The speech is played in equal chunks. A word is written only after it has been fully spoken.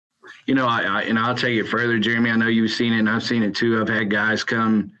And I'll take it further, Jeremy. I know you've seen it, and I've seen it too. I've had guys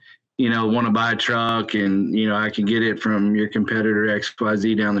come, want to buy a truck, and I can get it from your competitor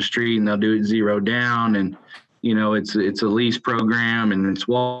XYZ down the street, and they'll do it 0 down, and it's a lease program, and it's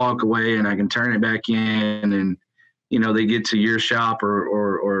walk away, and I can turn it back in, and they get to your shop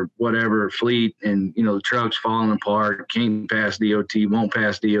or whatever fleet, and the truck's falling apart, can't pass DOT, won't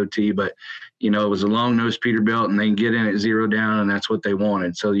pass DOT, but it was a long-nosed Peterbilt, and they can get in at 0 down, and that's what they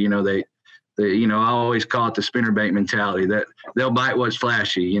wanted. So I always call it the spinnerbait mentality, that they'll bite what's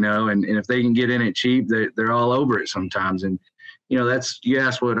flashy, and if they can get in it cheap, they're all over it sometimes. And you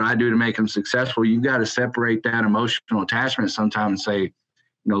ask what I do to make them successful. You've got to separate that emotional attachment sometimes and say,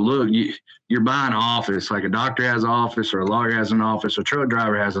 look, you're buying an office, like a doctor has an office, or a lawyer has an office, or a truck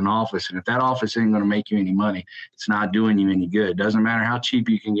driver has an office. And if that office ain't going to make you any money, it's not doing you any good. It doesn't matter how cheap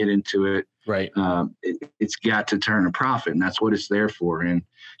you can get into it. Right. It's got to turn a profit, and that's what it's there for. And,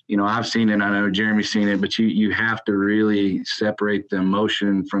 I've seen it. I know Jeremy's seen it, but you have to really separate the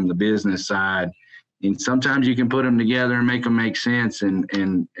emotion from the business side. And sometimes you can put them together and make them make sense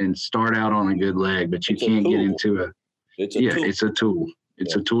and start out on a good leg, but you can't get into it's a tool.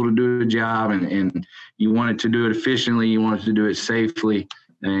 It's a tool to do a job, and you want it to do it efficiently. You want it to do it safely.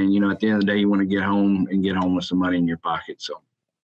 And, at the end of the day, you want to get home with some money in your pocket. So.